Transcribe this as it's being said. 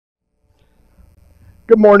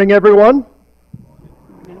Good morning, everyone.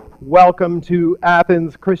 Welcome to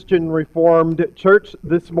Athens Christian Reformed Church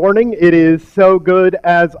this morning. It is so good,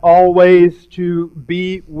 as always, to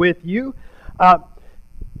be with you. I'm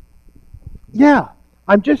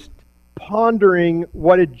just pondering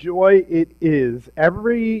what a joy it is.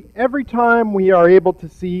 Every time we are able to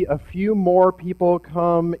see a few more people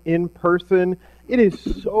come in person, it is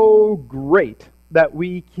so great that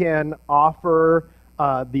we can offer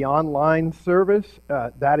the online service.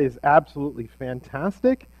 That is absolutely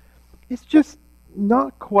fantastic. It's just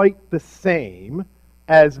not quite the same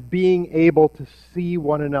as being able to see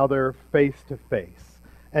one another face to face.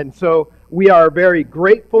 And so we are very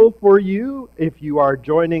grateful for you if you are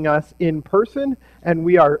joining us in person, and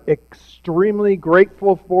we are extremely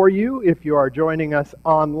grateful for you if you are joining us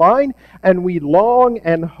online, and we long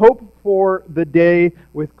and hope for the day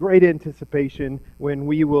with great anticipation when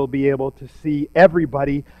we will be able to see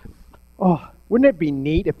everybody. Oh, wouldn't it be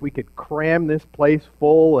neat if we could cram this place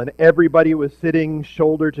full and everybody was sitting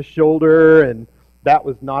shoulder to shoulder and that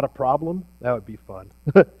was not a problem? That would be fun.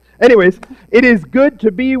 Anyways, it is good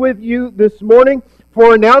to be with you this morning.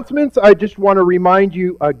 For announcements, I just want to remind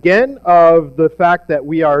you again of the fact that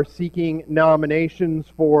we are seeking nominations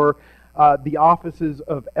for the offices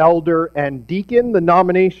of elder and deacon. The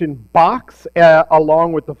nomination box,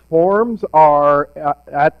 along with the forms, are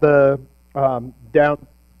at the down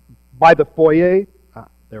by the foyer.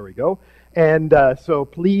 There we go. And so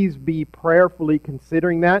please be prayerfully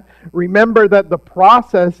considering that. Remember that the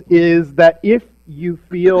process is that if you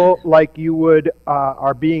feel like you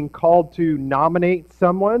are being called to nominate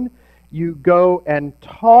someone, you go and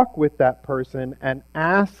talk with that person and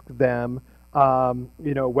ask them,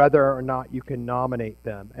 whether or not you can nominate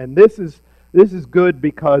them. And this is good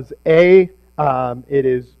because it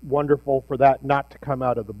is wonderful for that not to come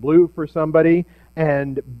out of the blue for somebody,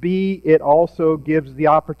 and B, it also gives the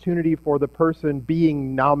opportunity for the person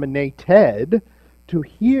being nominated to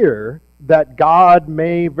hear that God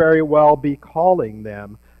may very well be calling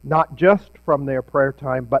them, not just from their prayer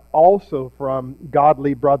time, but also from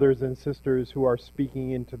godly brothers and sisters who are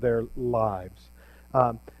speaking into their lives.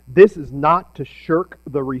 This is not to shirk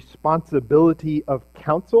the responsibility of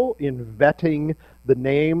council in vetting the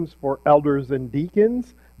names for elders and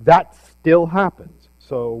deacons. That still happens.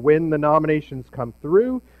 So when the nominations come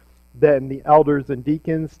through, then the elders and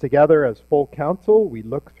deacons together as full council, we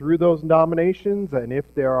look through those nominations, and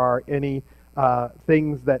if there are any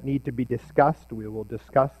things that need to be discussed, we will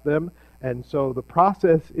discuss them. And so the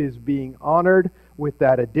process is being honored with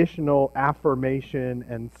that additional affirmation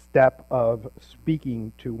and step of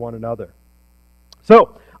speaking to one another.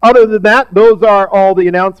 So, other than that, those are all the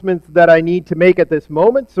announcements that I need to make at this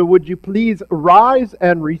moment. So would you please rise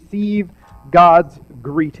and receive God's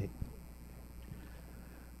greeting.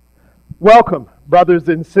 Welcome, brothers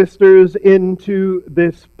and sisters, into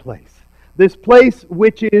this place. This place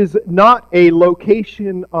which is not a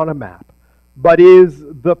location on a map, but is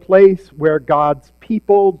the place where God's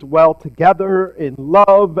people dwell together in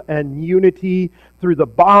love and unity through the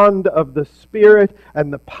bond of the Spirit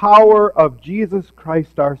and the power of Jesus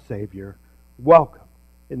Christ our Savior. Welcome.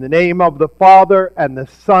 In the name of the Father, and the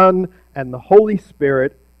Son, and the Holy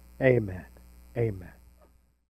Spirit, amen. Amen.